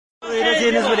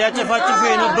የደሴን ህዝብ ሊያጨፋጭፉ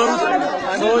የነበሩት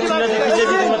ሰዎች እነዚህ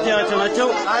ፊዚካሊ ተመታቸው ናቸው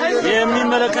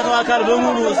የሚመለከተው አካል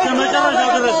በሙሉ እስከ መጨረሻው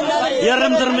ድረስ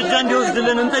የእርምት እርምጃ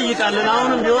እንዲወስድልን እንጠይቃለን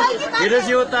አሁንም ቢሆን የደሴ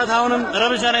ወጣት አሁንም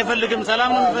ረብሻን አይፈልግም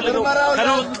ሰላም ነው የሚፈልገው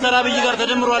ከዶክተር አብይ ጋር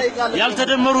ተደምሯል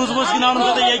ያልተደመሩ ህዝቦች ግን አሁንም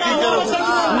ተጠያቂ ይደረጉ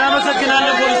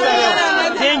እናመሰግናለን ፖሊስ ጣቢያው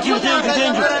ቴንክ ዩ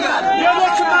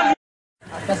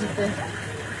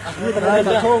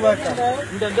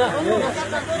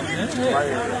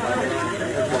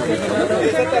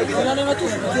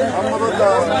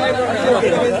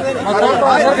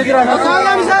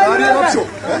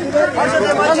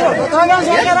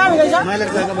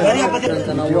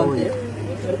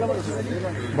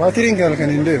Baterin kal kan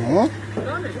inde ho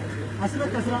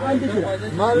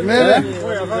mere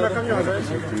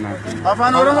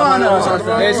afan oromo ana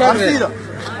arsida arsida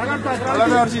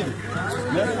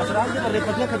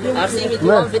arsi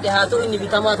mitwan fidhatu inni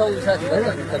bitama tau bisa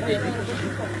kabbe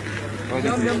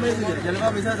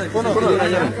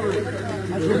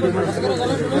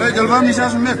jalba misa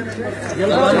summe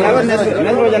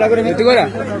negro jalagor metigora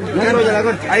negro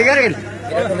jalagor ai garel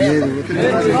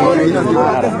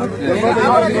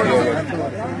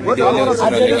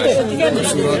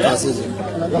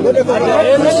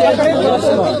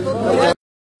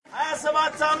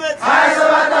ሰባት ዓመት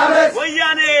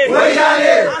ወያኔ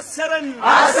አሰረን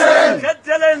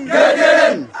ገደለን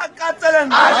አቃጠለን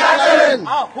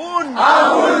አሁን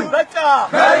በቃ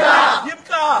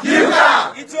ይብቃ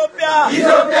ኢትዮጵያ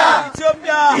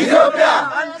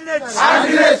አንድ ነች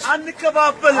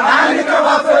አንከፋፈልም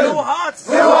ህወሓት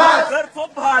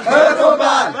በርቶብሃል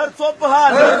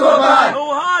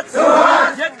ህወሓት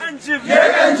የቀንጅብ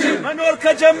መኖር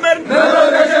ከጀመርን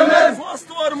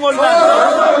 3 ወር ሞላን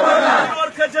መኖር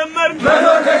ከጀመርን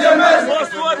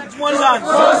 3 ወር ሞላን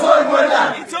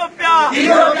ኢትዮጵያ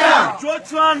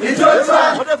ጆቿን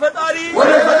ወደ ፈጣሪ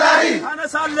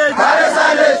ታነሳለች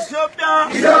ኢትዮጵያ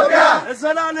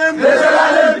ለዘላለም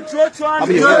ጆቿን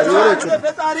ወደ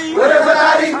ፈጣሪ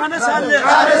ታነሳለች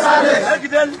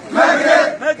መግደል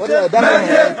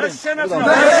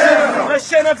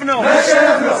መሸነፍ ነው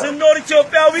ስንኖር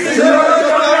ኢትዮጵያዊ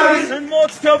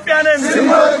ስንሞት ኢትዮጵያንን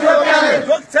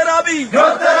ዶክተር አብይ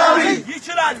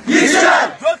ይችላል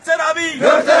ዶክተር አብይ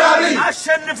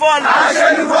አሸንፏል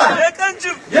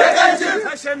የቀንጅብ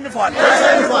ተሸንፏል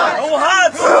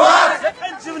ህወሓት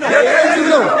የቀንጅብ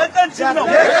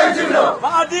ነው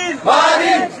ባዲን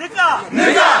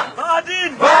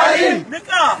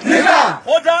ንቃ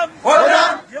ሆዳም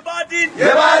የባዲን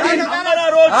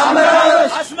አመራሮች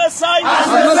አስመሳይ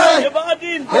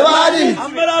የባዲን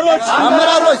አመራሮች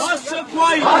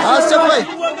አስቸኳይ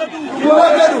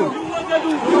ይወገዱ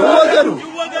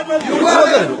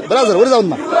brother what is on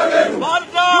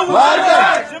ባርዳ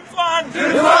ድምጿን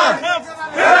ከፍ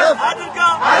አድርጋ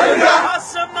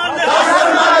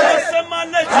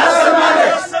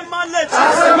አሰማለች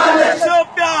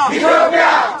ኢትዮጵያ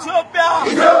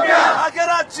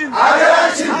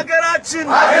ሀገራችን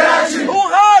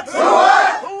ህወሓት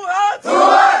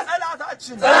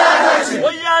ጠላታችን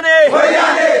ወያኔ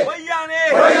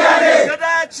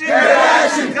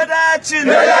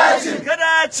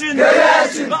ገዳያችን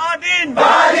ባዲን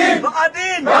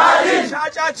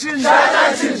ሻጫችን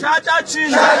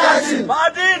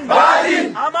ባዲን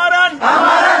አማራን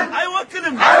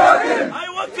አይወክልም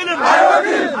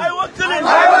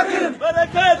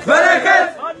በረከት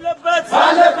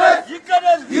ባለበት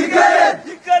ይገደል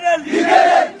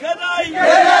ገዳይ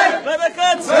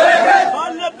በረከት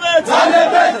ባለበት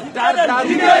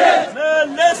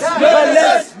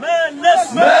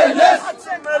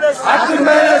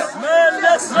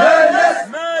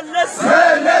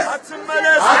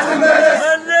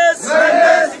መለስ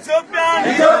ኢትዮጵያን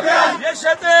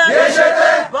የሸጠ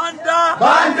ባንዳ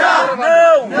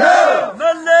ነው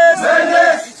መለስ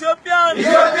ኢትዮጵያን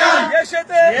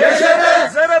የሸጠ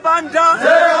ዘረ ባንዳ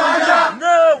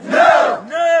ነው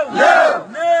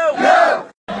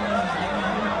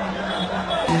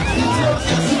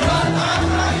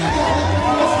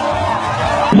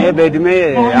በእድሜ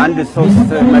አንድ 3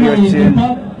 መሪዎችን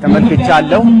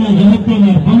ተመልክቻለሁ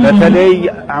በተለይ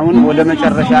አሁን ወደ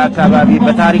መጨረሻ አካባቢ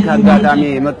በታሪክ አጋጣሚ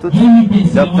የመጡት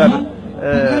ዶክተር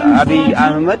አብይ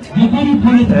አህመድ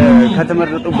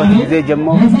ከተመረጡበት ጊዜ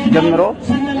ጀምሮ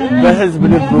በህዝብ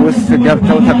ልብ ውስጥ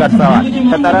ገብተው ተቀርጸዋል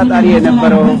ተጠራጣሪ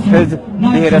የነበረው ህዝብ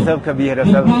ብሔረሰብ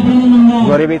ከብሔረሰብ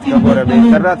ጎረቤት ከጎረቤት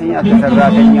ሰራተኛ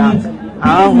ከሰራተኛ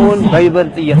አሁን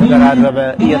በይበልጥ እየተቀራረበ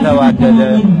እየተዋደደ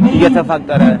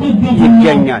እየተፋቀረ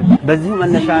ይገኛል በዚህ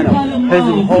መነሻ ነው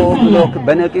ህዝብ ሆብሎክ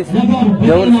በነቂስ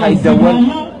ደውል ሳይደወል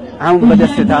አሁን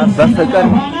በደስታ በፍቅር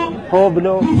ሆ ብሎ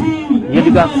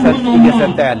የድጋፍ ሰልፍ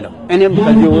እየሰጠ ያለው እኔም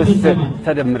ከዚህ ውስጥ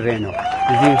ተደምሬ ነው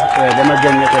እዚህ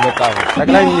ለመገኘት የበቃው።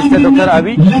 ጠቅላይ ሚኒስትር ዶክተር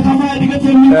አብይ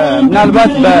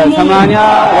ምናልባት በ80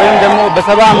 ወይም ደግሞ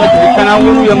በ70 ዓመት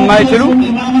ሊከናወኑ የማይችሉ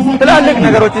ትላልቅ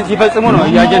ነገሮችን ሲፈጽሙ ነው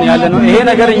እያየን ያለ ነው። ይሄ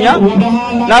ነገርኛ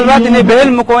ምናልባት እኔ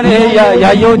በህልም ከሆነ ይሄ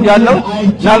ያየሁት ያለው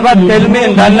ምናልባት ከህልሜ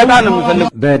እንዳልነቃ ነው የምፈልገው።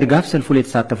 በድጋፍ ሰልፉ ላይ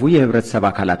የተሳተፉ የህብረተሰብ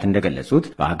አካላት እንደገለጹት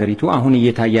በሀገሪቱ አሁን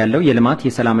እየታየ ያለው የልማት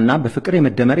የሰላምና በፍቅር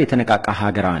የመደመር የተነቃቃ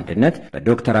ሀገራዊ አንድነት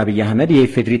በዶክተር አብይ አህመድ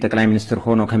የኢፌድሪ ጠቅላይ ሚኒስትር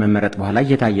ሆኖ ከመመረጥ በኋላ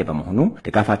እየታየ በመሆኑ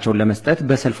ድጋፋቸውን ለመስጠት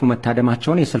በሰልፉ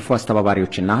መታደማቸውን የሰልፉ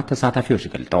አስተባባሪዎችና ተሳታፊዎች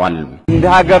ገልጠዋል። እንደ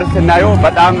ሀገር ስናየው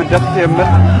በጣም ደስ የሚል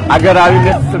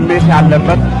ሀገራዊነት ስሜት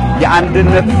ያለበት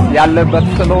የአንድነት ያለበት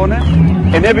ስለሆነ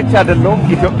እኔ ብቻ አይደለም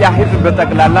ኢትዮጵያ ህዝብ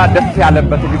በጠቅላላ ደስ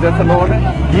ያለበት ጊዜ ስለሆነ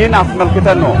ይህን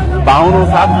አስመልክተን ነው በአሁኑ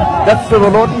ሰዓት ደስ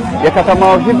ብሎን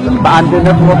የከተማው ህዝብ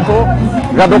በአንድነት ወጥቶ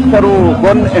ከዶክተሩ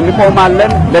ጎን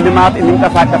እንቆማለን ለልማት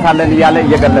እንንቀሳቀሳለን እያለ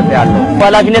እየገለጸ ያለው።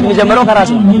 ኃላፊነት የሚጀምረው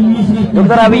ከራስ ነው።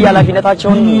 ዶክተር አብይ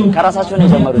ኃላፊነታቸውን ከራሳቸው ነው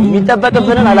የጀመሩት።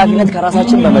 የሚጠበቅብንን ኃላፊነት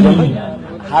ከራሳችን በመጀመር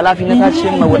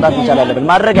ኃላፊነታችን መወጣት መቻል አለብን።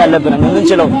 ማድረግ ያለብን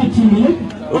የምንችለው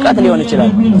እውቀት ሊሆን ይችላል፣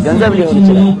 ገንዘብ ሊሆን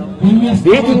ይችላል።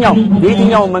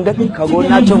 በየትኛው መንገድ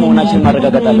ከጎናቸው መሆናችን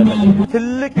ማረጋገጥ አለብን።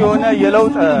 ትልቅ የሆነ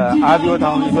የለውጥ አብዮት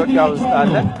አሁን ኢትዮጵያ ውስጥ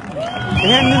አለ።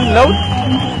 ይሄንን ለውጥ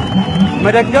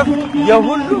መደገፍ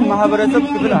የሁሉም ማህበረሰብ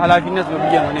ክፍል ኃላፊነት ነው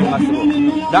ብዬ ነው የማስበው።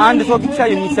 ለአንድ ሰው ብቻ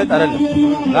የሚሰጥ አይደለም።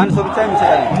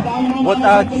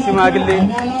 ወጣት፣ ሽማግሌ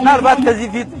ምናልባት ከዚህ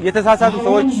ፊት የተሳሳቱ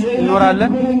ሰዎች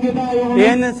ይኖራለን።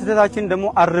 ይሄንን ስህተታችን ደግሞ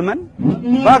አርመን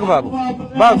በአግባቡ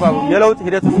የለውጥ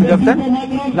ሂደት ውስጥ ገብተን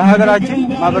ለሀገራችን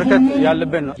ማበርከት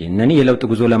ያለብን ነው። ይህንን የለውጥ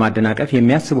ጉዞ ለማደናቀፍ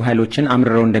የሚያስቡ ኃይሎችን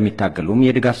አምርረው እንደሚታገሉም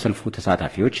የድጋፍ ሰልፉ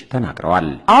ተሳታፊዎች ተናግረዋል።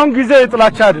 አሁን ጊዜ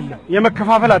የጥላቻ አይደለም፣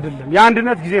 የመከፋፈል አይደለም፣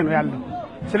 የአንድነት ጊዜ ነው ያለው።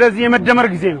 ስለዚህ የመደመር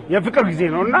ጊዜ ነው፣ የፍቅር ጊዜ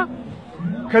ነውና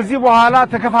ከዚህ በኋላ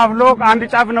ተከፋፍሎ አንድ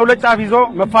ጫፍና ሁለት ጫፍ ይዞ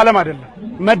መፋለም አይደለም፣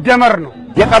 መደመር ነው።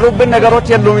 የቀሩብን ነገሮች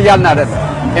የሉም እያልን አይደለም።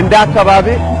 እንደ አካባቢ፣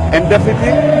 እንደ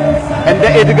ፍትህ፣ እንደ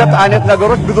እድገት አይነት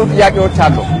ነገሮች ብዙ ጥያቄዎች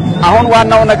አሉ። አሁን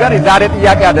ዋናው ነገር ዛሬ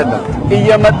ጥያቄ አይደለም።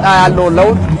 እየመጣ ያለው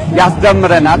ለውጥ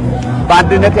ያስደምረናል፣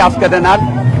 በአንድነት ያስከደናል።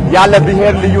 ያለ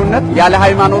ብሔር ልዩነት፣ ያለ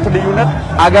ሃይማኖት ልዩነት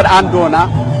አገር አንድ ሆና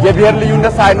የብሔር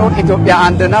ልዩነት ሳይኖር ኢትዮጵያ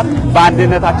አንድ ናት።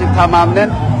 በአንድነታችን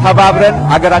ተማምነን ተባብረን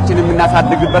ሀገራችንን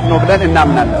የምናሳድግበት ነው ብለን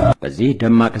እናምናለን። በዚህ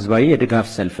ደማቅ ህዝባዊ የድጋፍ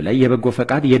ሰልፍ ላይ የበጎ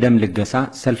ፈቃድ የደም ልገሳ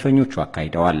ሰልፈኞቹ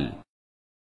አካሂደዋል።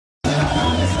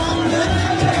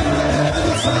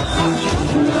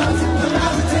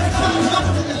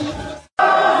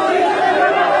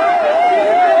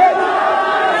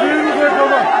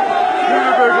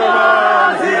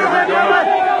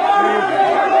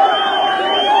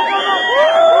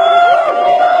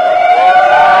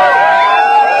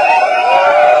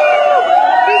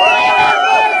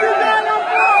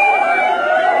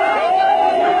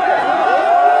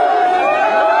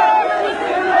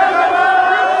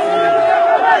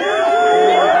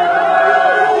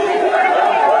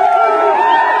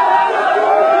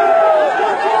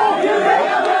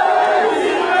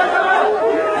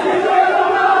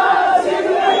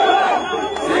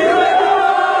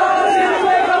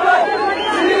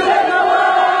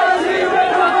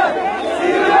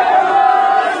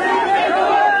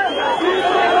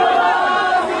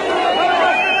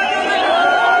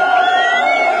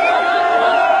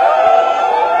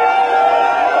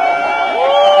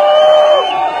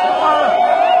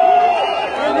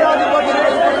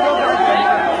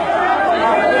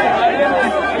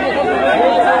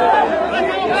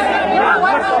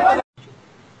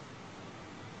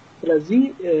 ስለዚህ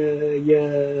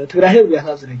የትግራይ ህዝብ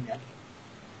ያሳዝነኛል።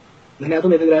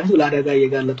 ምክንያቱም የትግራይ ህዝብ ለአደጋ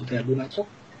እየጋለጡት ያሉ ናቸው።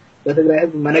 በትግራይ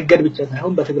ህዝብ መነገድ ብቻ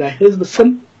ሳይሆን በትግራይ ህዝብ ስም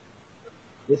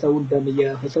የሰውን ደም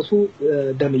እያፈሰሱ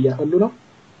ደም እያፈሉ ነው።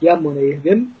 ያም ሆነ ይህ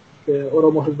ግን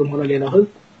ኦሮሞ ህዝብም ሆነ ሌላው ህዝብ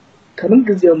ከምን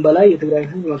ጊዜውም በላይ የትግራይ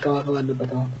ህዝብ መከባከብ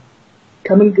አለበት። አሁን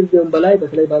ከምን ጊዜውም በላይ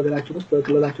በተለይ በሀገራችን ውስጥ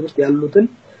በክልላችን ውስጥ ያሉትን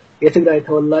የትግራይ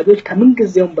ተወላጆች ከምን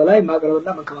ጊዜውም በላይ ማቅረብና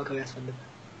መንከባከብ ያስፈልጋል።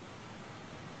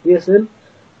 ይህን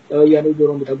ወያኔ ጆሮ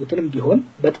የሚጠጉትንም ቢሆን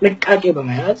በጥንቃቄ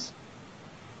በመያዝ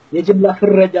የጅምላ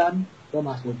ፍረጃን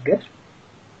በማስወገድ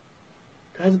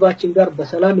ከህዝባችን ጋር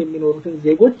በሰላም የሚኖሩትን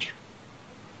ዜጎች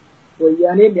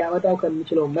ወያኔ ሊያመጣው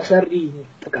ከሚችለው መሰሪ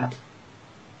ጥቃት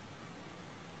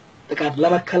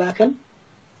ለመከላከል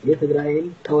የትግራይን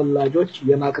ተወላጆች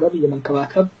የማቅረብ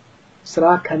የመንከባከብ ስራ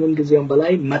ከምን ጊዜውም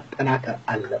በላይ መጠናከር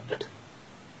አለበት።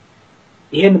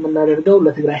 ይሄን የምናደርገው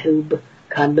ለትግራይ ህዝብ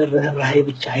ካለ ርህራሄ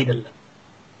ብቻ አይደለም።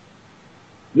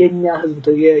 የኛ ህዝብ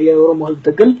የኦሮሞ ህዝብ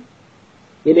ትግል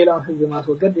የሌላውን ህዝብ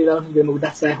ማስወገድ ሌላውን ህዝብ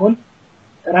መጉዳት ሳይሆን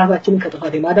ራሳችንን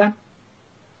ከጥፋት የማዳን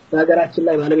በሀገራችን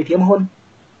ላይ ባለቤት የመሆን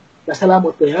በሰላም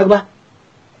ወጥቶ የመግባት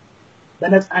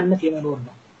በነጻነት የመኖር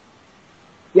ነው።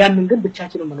 ያንን ግን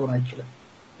ብቻችንን መኖር አንችልም።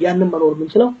 ያንን መኖር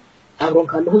የምንችለው አብሮን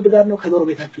ካለው ህዝብ ጋር ነው፣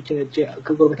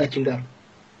 ከጎረቤታችን ጋር ነው።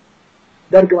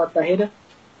 ደርግ መጣ ሄደ፣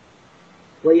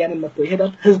 ወያኔ መጥቶ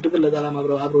ይሄዳል። ህዝብ ግን ለዘላለም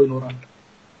አብሮ ይኖራል።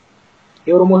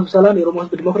 የኦሮሞ ህዝብ ሰላም፣ የኦሮሞ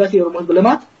ህዝብ ዲሞክራሲ፣ የኦሮሞ ህዝብ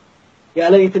ልማት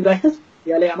ያለ የትግራይ ህዝብ፣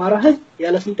 ያለ የአማራ ህዝብ፣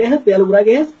 ያለ ስልጤ ህዝብ፣ ያለ ጉራጌ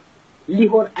ህዝብ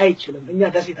ሊሆን አይችልም። እኛ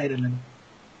ደሴት አይደለም።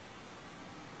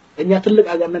 እኛ ትልቅ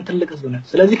አገር ነን፣ ትልቅ ህዝብ ነን።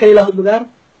 ስለዚህ ከሌላው ህዝብ ጋር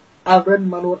አብረን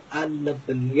መኖር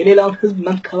አለብን። የሌላውን ህዝብ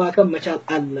መንከባከብ መቻል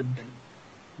አለብን።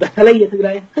 በተለይ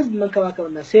የትግራይ ህዝብ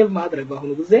መንከባከብና ሴቭ ማድረግ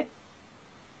በአሁኑ ጊዜ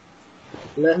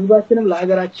ለህዝባችንም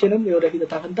ለሀገራችንም የወደፊት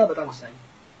ዕጣ ፈንታ በጣም ወሳኝ ነው።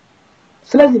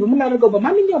 ስለዚህ በምናደርገው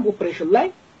በማንኛውም ኦፕሬሽን ላይ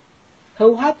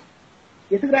ህወሓት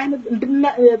የትግራይ ህዝብ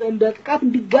እንደ ጥቃት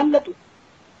እንዲጋለጡ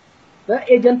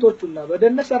በኤጀንቶቹና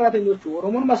በደህንነት ሰራተኞቹ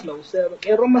ኦሮሞን መስለው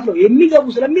ቄሮን መስለው የሚገቡ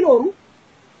ስለሚኖሩ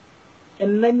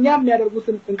እነኛም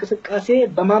የሚያደርጉትን እንቅስቃሴ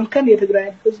በማምከን የትግራይ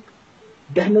ህዝብ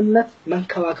ደህንነት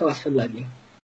መንከባከብ አስፈላጊ ነው።